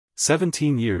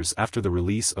17 years after the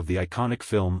release of the iconic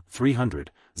film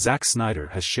 300, Zack Snyder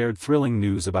has shared thrilling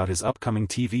news about his upcoming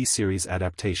TV series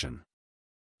adaptation.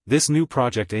 This new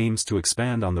project aims to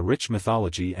expand on the rich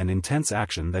mythology and intense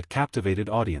action that captivated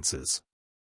audiences.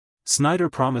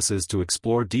 Snyder promises to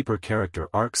explore deeper character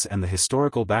arcs and the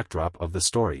historical backdrop of the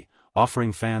story,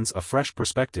 offering fans a fresh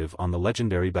perspective on the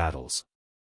legendary battles.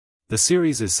 The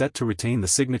series is set to retain the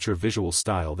signature visual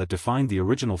style that defined the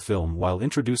original film while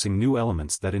introducing new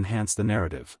elements that enhance the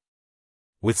narrative.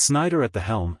 With Snyder at the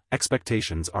helm,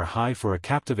 expectations are high for a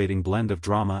captivating blend of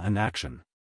drama and action.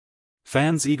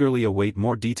 Fans eagerly await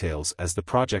more details as the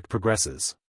project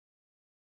progresses.